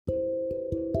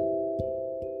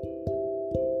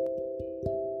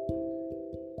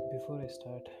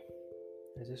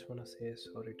just want to say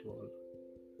sorry to all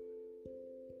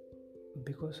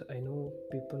because I know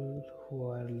people who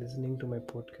are listening to my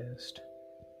podcast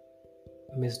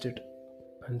missed it,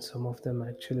 and some of them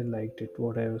actually liked it,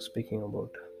 what I was speaking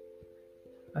about.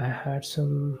 I had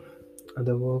some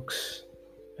other works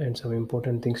and some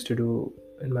important things to do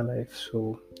in my life,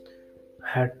 so I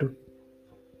had to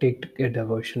take a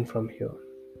diversion from here.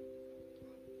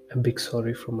 A big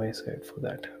sorry from my side for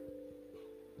that.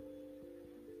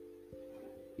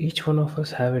 Each one of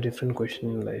us have a different question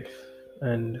in life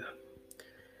and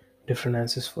different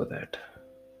answers for that.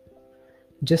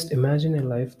 Just imagine a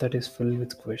life that is filled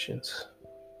with questions,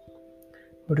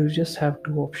 but you just have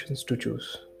two options to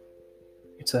choose.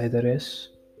 It's either yes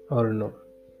or no.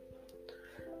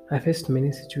 I faced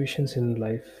many situations in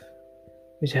life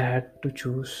which I had to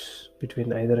choose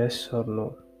between either yes or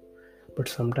no, but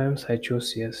sometimes I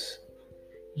chose yes,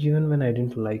 even when I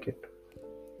didn't like it,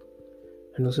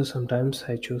 and also sometimes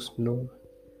I chose no,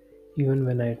 even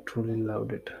when I truly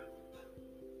loved it.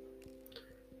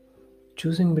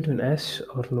 Choosing between yes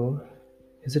or no,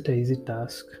 is it an easy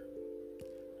task,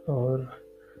 or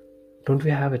don't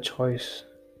we have a choice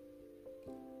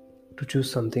to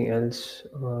choose something else,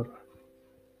 or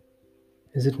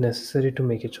is it necessary to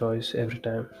make a choice every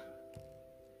time?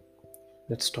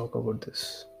 Let's talk about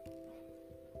this.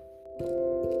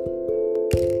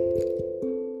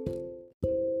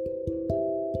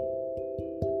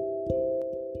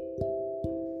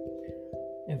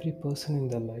 Every person in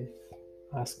their life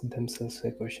asks themselves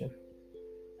a question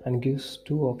and gives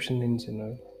two options in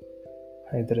general,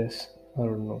 either yes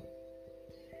or no.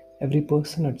 Every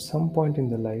person at some point in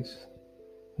their life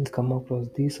will come across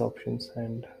these options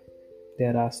and they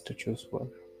are asked to choose one.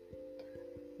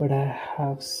 But I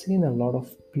have seen a lot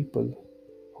of people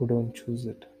who don't choose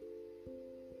it.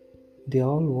 They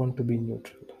all want to be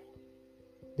neutral.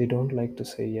 They don't like to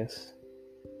say yes,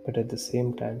 but at the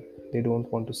same time, they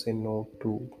don't want to say no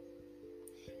too.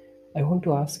 I want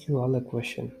to ask you all a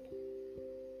question.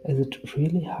 Is it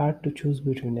really hard to choose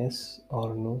between yes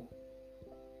or no?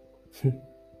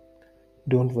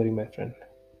 Don't worry, my friend.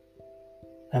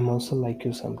 I'm also like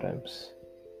you sometimes.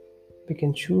 We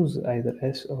can choose either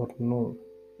yes or no,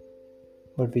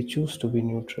 but we choose to be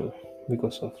neutral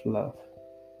because of love.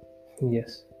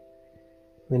 Yes,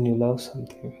 when you love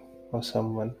something or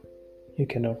someone, you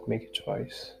cannot make a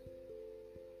choice.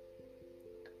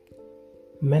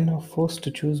 Men are forced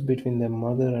to choose between their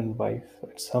mother and wife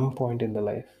at some point in their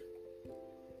life.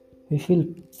 We feel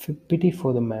pity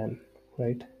for the man,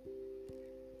 right?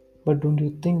 But don't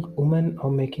you think women are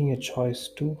making a choice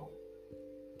too?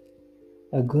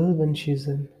 A girl, when she's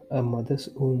in a mother's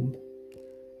womb,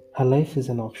 her life is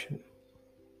an option.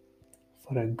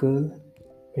 For a girl,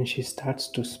 when she starts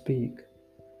to speak,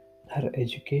 her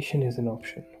education is an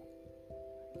option.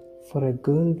 For a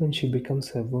girl, when she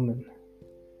becomes a woman,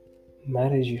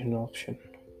 marriage is an option.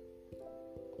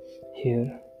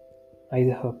 Here,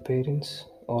 either her parents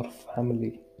or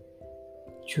family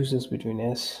chooses between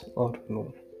yes or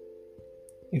no.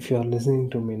 If you are listening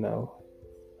to me now,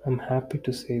 I'm happy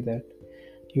to say that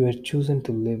you have chosen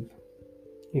to live.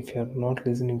 If you are not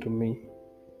listening to me,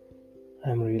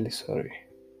 I'm really sorry.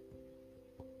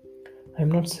 I'm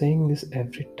not saying this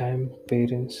every time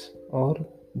parents or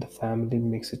the family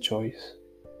makes a choice.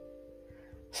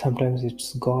 Sometimes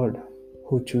it's God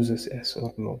who chooses yes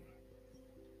or no.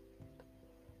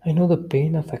 I know the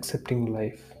pain of accepting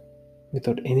life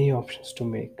without any options to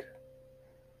make.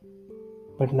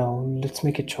 But now let's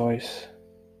make a choice.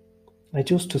 I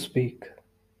choose to speak,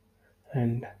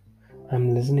 and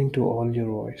I'm listening to all your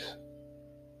voice.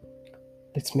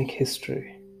 Let's make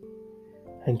history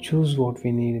and choose what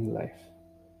we need in life.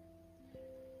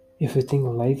 If you think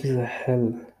life is a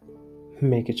hell,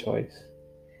 make a choice.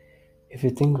 If you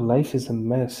think life is a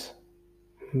mess,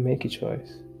 make a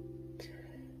choice.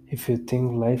 If you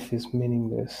think life is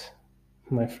meaningless,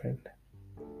 my friend,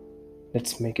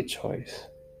 let's make a choice.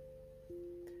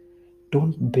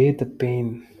 Don't bear the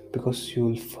pain because you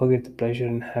will forget the pleasure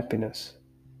and happiness.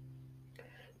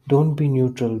 Don't be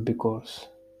neutral because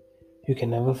you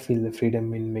can never feel the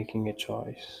freedom in making a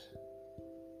choice.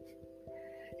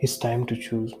 It's time to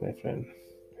choose, my friend.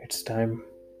 It's time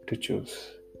to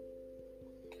choose.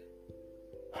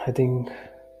 I think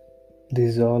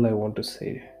this is all I want to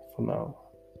say for now.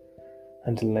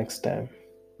 Until next time,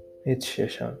 it's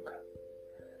Shashank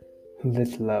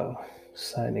with love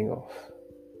signing off.